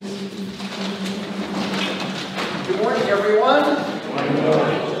everyone.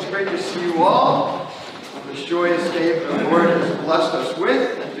 It's great to see you all on this joyous day that the Lord has blessed us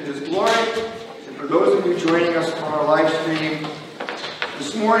with and to His glory. And for those of you joining us on our live stream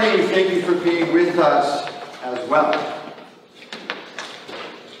this morning, we thank you for being with us as well.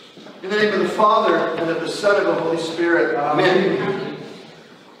 In the name of the Father, and of the Son, and of the Holy Spirit. Amen.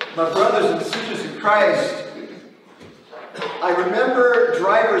 My brothers and sisters in Christ, I remember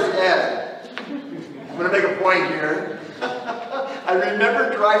driver's ed. I'm going to make a point here. I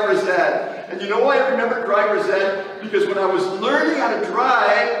remember driver's ed. And you know why I remember driver's ed? Because when I was learning how to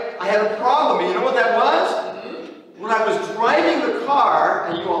drive, I had a problem. You know what that was? When I was driving the car,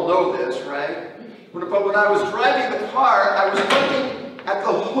 and you all know this, right? But when I was driving the car, I was looking at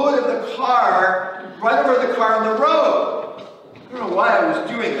the hood of the car, right over the car on the road. I don't know why I was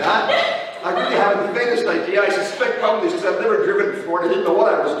doing that. I really haven't the faintest idea. I suspect probably because I've never driven before and I didn't know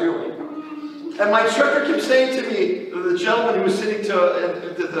what I was doing. And my instructor kept saying to me, the gentleman who was sitting to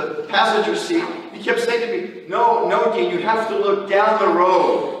the passenger seat, he kept saying to me, no, Dean, you have to look down the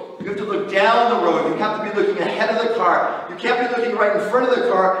road. You have to look down the road. You have to be looking ahead of the car. You can't be looking right in front of the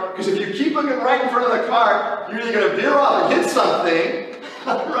car, because if you keep looking right in front of the car, you're either going to veer off and hit something,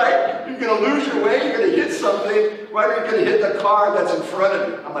 right? You're going to lose your way, you're going to hit something, right? Or you're going to hit the car that's in front of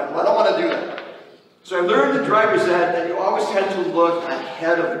you. I'm like, well, I don't want to do that. So I learned in driver's ed that you always had to look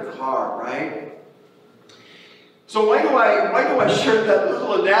ahead of the car, right? So why do I share that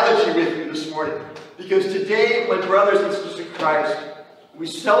little analogy with you this morning? Because today, my brothers and sisters in Christ, we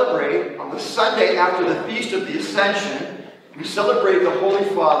celebrate on the Sunday after the Feast of the Ascension, we celebrate the Holy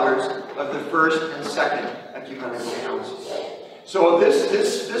Fathers of the First and Second Ecumenical Council. So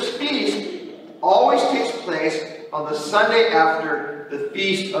this feast always takes place on the Sunday after the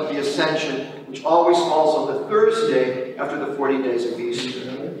Feast of the Ascension, which always falls on the Thursday after the 40 days of Easter.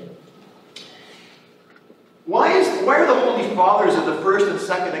 Why are the Holy Fathers of the First and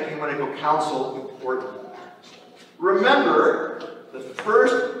Second Ecumenical Council important? Remember,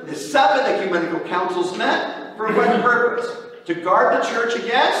 the 7 ecumenical councils met for what purpose? To guard the church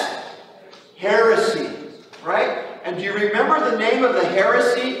against heresy, right? And do you remember the name of the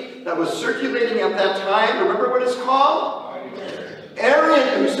heresy that was circulating at that time? Remember what it's called?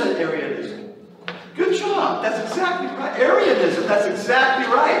 Arianism. Who said Arianism? Good job. That's exactly right. Arianism. That's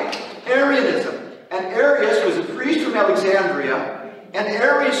exactly right. Arianism. And Arius was a priest from Alexandria, and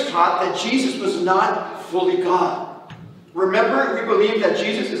Arius taught that Jesus was not fully God. Remember, we believe that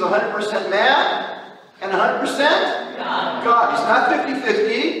Jesus is 100% man and 100% God. He's not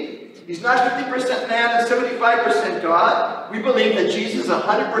 50-50. He's not 50% man and 75% God. We believe that Jesus is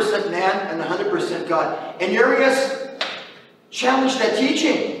 100% man and 100% God. And Arius challenged that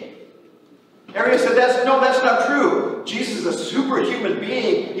teaching. Arius said, that's not true. Jesus is a superhuman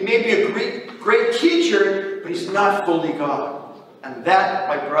being. He may be a great teacher, but he's not fully God. And that,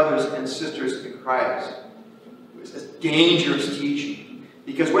 my brothers and sisters in Christ, is a dangerous teaching.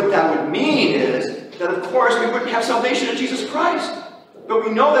 Because what that would mean is that, of course, we wouldn't have salvation in Jesus Christ. But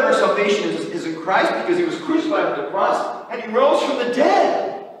we know that our salvation is in Christ because he was crucified on the cross and he rose from the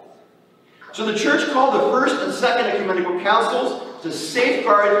dead. So the church called the First and Second Ecumenical Councils to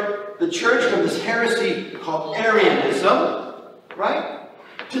safeguard the church from this heresy called Arianism, right?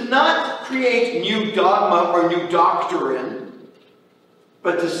 To not create new dogma or new doctrine,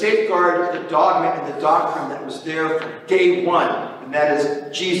 but to safeguard the dogma and the doctrine that was there from day one, and that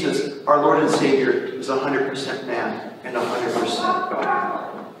is Jesus, our Lord and Savior, is 100% man and 100%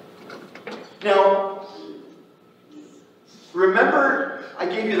 God. Now, remember I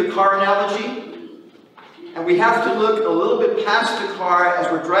gave you the car analogy? And we have to look a little bit past the car as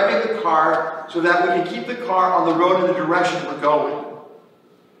we're driving the car so that we can keep the car on the road in the direction we're going.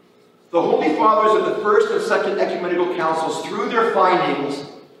 The Holy Fathers of the First and Second Ecumenical Councils, through their findings,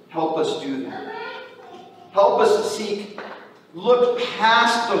 help us do that. Help us look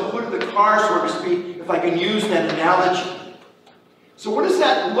past the hood of the car, so to speak, if I can use that analogy. So what does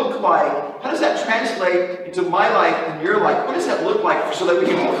that look like? How does that translate into my life and your life? What does that look like so that we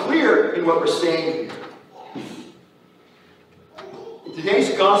can be clear in what we're saying here? In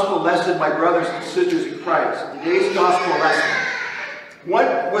today's gospel lesson, my brothers and sisters in Christ, today's gospel lesson,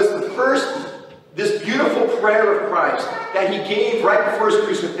 what was this beautiful prayer of Christ that he gave right before his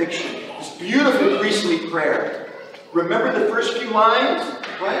crucifixion? This beautiful priestly prayer. Remember the first few lines?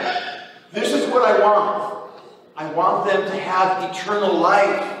 Right? This is what I want. I want them to have eternal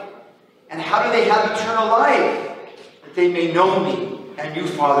life. And how do they have eternal life? That they may know me and you,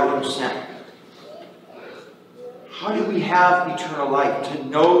 Father, who sent me. How do we have eternal life? To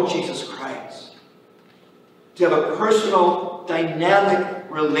know Jesus Christ. To have a personal, dynamic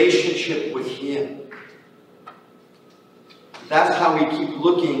relationship with him. That's how we keep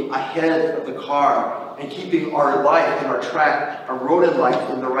looking ahead of the car and keeping our life and our track, our road in life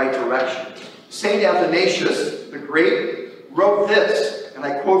in the right direction. St. Athanasius, the Great, wrote this, and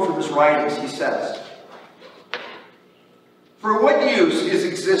I quote from his writings. He says, "For what use is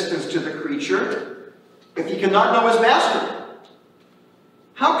existence to the creature if he cannot know his master?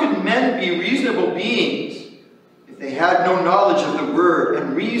 How could men be reasonable beings if they had no knowledge of the word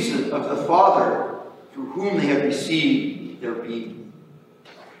and reason of the Father through whom they have received their being?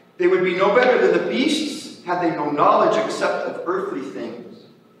 They would be no better than the beasts had they no knowledge except of earthly things.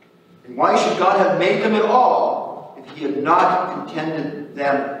 And why should God have made them at all if he had not intended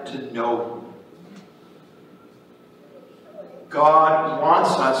them to know him?" God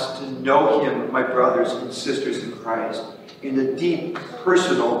wants us to know him, my brothers and sisters in Christ, in a deep,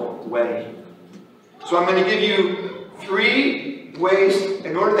 personal way. So I'm going to give you 3 ways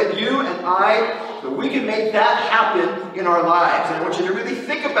in order that you and I, that we can make that happen in our lives. And I want you to really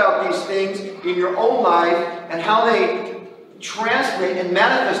think about these things in your own life and how they translate and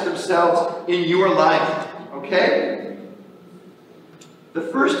manifest themselves in your life. Okay? The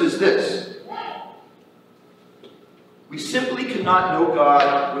first is this. We simply cannot know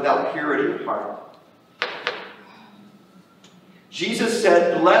God without purity of heart. Jesus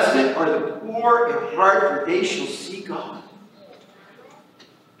said, "Blessed are the poor in heart, for they shall see God."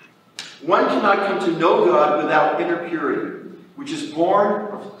 One cannot come to know God without inner purity, which is born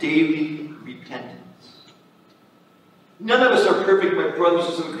of daily repentance. None of us are perfect, my brothers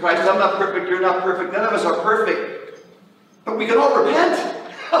and sisters in Christ. I'm not perfect, you're not perfect. None of us are perfect. But we can all repent.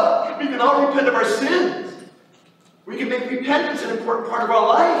 We can all repent of our sins. We can make repentance an important part of our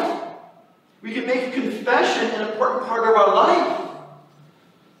life. We can make confession an important part of our life.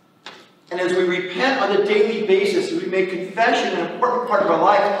 And as we repent on a daily basis, we make confession an important part of our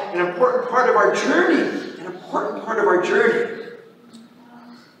life, an important part of our journey,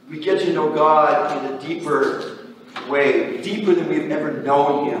 we get to know God in a deeper way, deeper than we've ever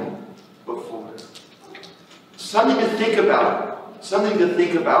known him before. Something to think about,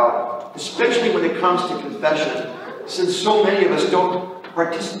 especially when it comes to confession, since so many of us don't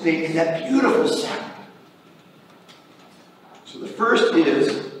participate in that beautiful sacrament. So the first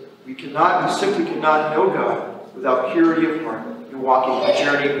is, we simply cannot know God without purity of heart and walking a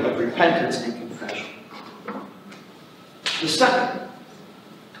journey of repentance and confession. The second,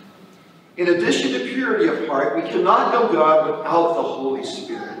 in addition to purity of heart, we cannot know God without the Holy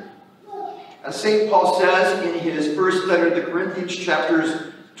Spirit. As St. Paul says in his first letter to the Corinthians, chapters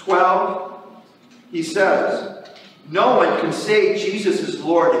 12, he says, "No one can say Jesus is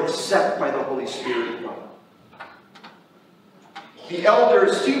Lord except by the Holy Spirit of God." The elder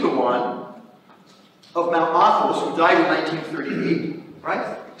Silouan of Mount Athos, who died in 1938,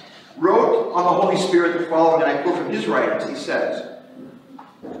 right, wrote on the Holy Spirit the following, and I quote from his writings. He says,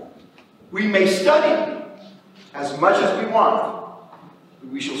 "We may study as much as we want,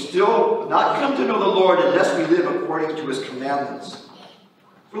 but we shall still not come to know the Lord unless we live according to his commandments.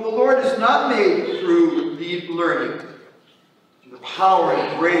 For the Lord is not made through learning, through the power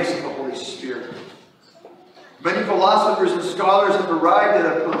and grace of the Holy Spirit. Many philosophers and scholars have arrived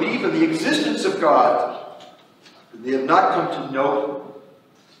at a belief in the existence of God, but they have not come to know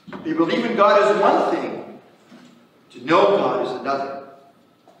him. They believe in God as one thing. To know God is another.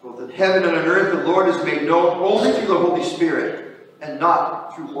 Both in heaven and on earth, the Lord is made known only through the Holy Spirit and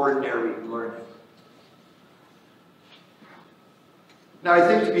not through ordinary learning." Now, I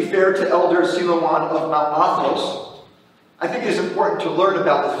think, to be fair to Elder Silouan of Mount Athos, I think it's important to learn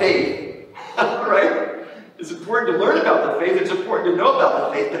about the faith, right? It's important to learn about the faith. It's important to know about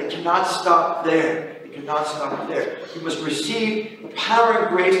the faith, but it cannot stop there. It cannot stop there. You must receive the power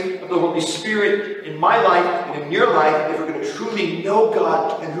and grace of the Holy Spirit in my life and in your life if we're going to truly know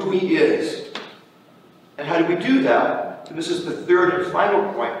God and who he is. And how do we do that? And this is the third and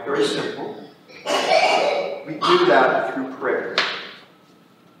final point. Very simple. We do that through prayer.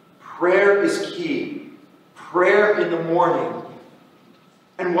 Prayer is key. Prayer in the morning.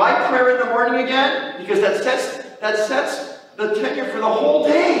 And why prayer in the morning again? Because that sets the tenor for the whole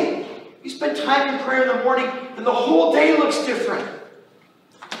day. You spend time in prayer in the morning, and the whole day looks different.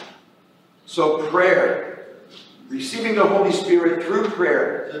 So prayer, receiving the Holy Spirit through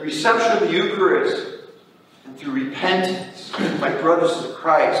prayer, the reception of the Eucharist, and through repentance, my brothers in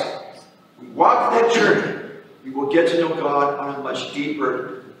Christ, we walk that journey, we will get to know God on a much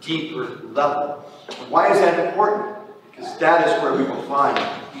deeper level. And why is that important? Because that is where we will find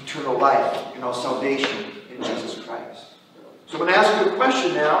eternal life and our salvation in Jesus Christ. So I'm going to ask you a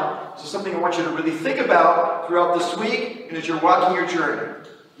question now. This is something I want you to really think about throughout this week and as you're walking your journey.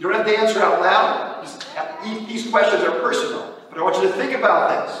 You don't have to answer out loud. Just These questions are personal, but I want you to think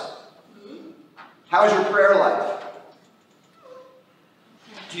about this. How's your prayer life?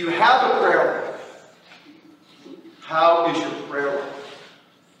 Do you have a prayer life? How is your prayer life?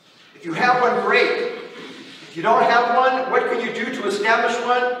 If you have one, great. If you don't have one, what can you do to establish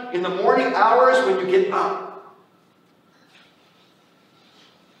one in the morning hours when you get up?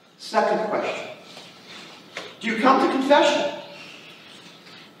 Second question. Do you come to confession?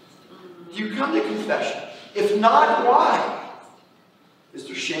 Do you come to confession? If not, why? Is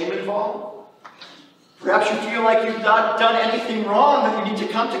there shame involved? Perhaps you feel like you've not done anything wrong that you need to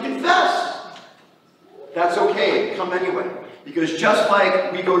come to confess. That's okay. Come anyway. Because just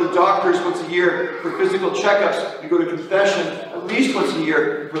like we go to doctors once a year for physical checkups, we go to confession at least once a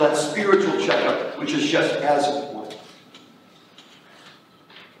year for that spiritual checkup, which is just as important.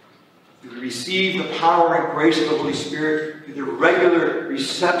 We receive the power and grace of the Holy Spirit through the regular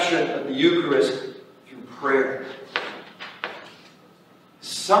reception of the Eucharist through prayer.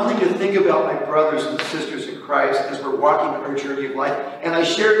 Something to think about, my brothers and sisters in Christ, as we're walking on our journey of life. And I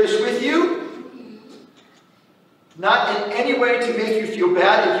share this with you, not in any way to make you feel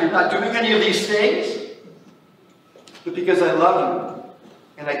bad if you're not doing any of these things, but because I love you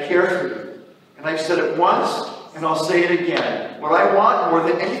and I care for you. And I've said it once, and I'll say it again. What I want more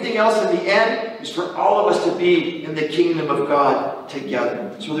than anything else in the end is for all of us to be in the kingdom of God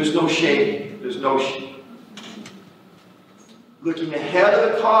together. So there's no shame. There's no shame. Looking ahead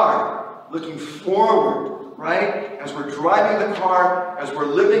of the car, looking forward, right? As we're driving the car, as we're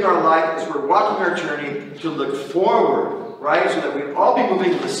living our life, as we're walking our journey, to look forward, right? So that we all be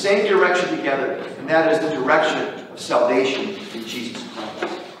moving in the same direction together, and that is the direction of salvation in Jesus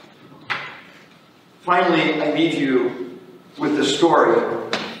Christ. Finally, I leave you with the story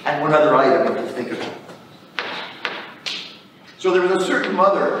and one other item to think about. So there was a certain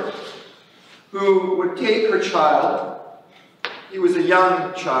mother who would take her child, he was a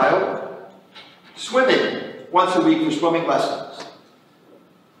young child, swimming once a week for swimming lessons.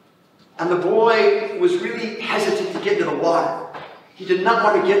 And the boy was really hesitant to get into the water. He did not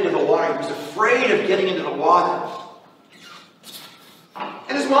want to get into the water. He was afraid of getting into the water.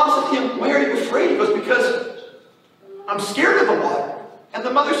 And his mom said to him, "Why are you afraid?" He goes, "Because I'm scared of the water." And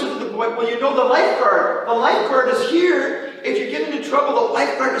the mother said to the boy, "Well, you know the lifeguard. The lifeguard is here. If you get into trouble, the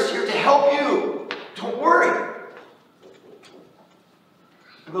lifeguard is here to help you. Don't worry."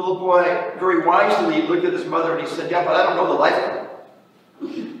 The little boy, very wisely, looked at his mother and he said, "Yeah, but I don't know the lifeguard."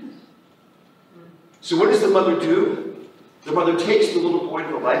 So what does the mother do? The mother takes the little boy to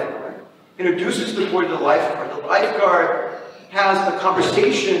the lifeguard, introduces the boy to the lifeguard. The lifeguard has a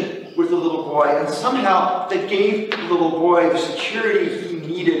conversation with the little boy, and somehow they gave the little boy the security he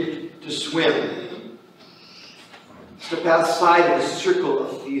needed to swim. Step outside of the circle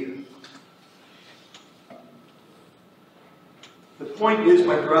of fear. The point is,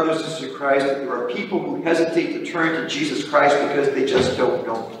 my brothers and sisters in Christ, that there are people who hesitate to turn to Jesus Christ because they just don't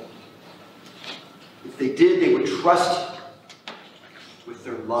know. If they did, they would trust Him with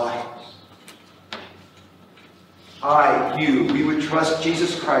their lives. We would trust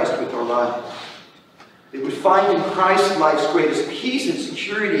Jesus Christ with our lives. They would find in Christ life's greatest peace and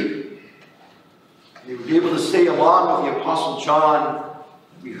security. They would be able to say along with the Apostle John,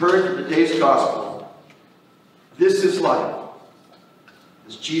 we heard from today's Gospel, "This is life,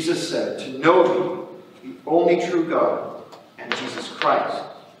 as Jesus said, to know you, the only true God, and Jesus Christ,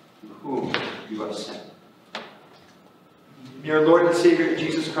 whom you have sent." May our Lord and Savior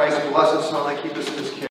Jesus Christ bless us all and keep us in His care.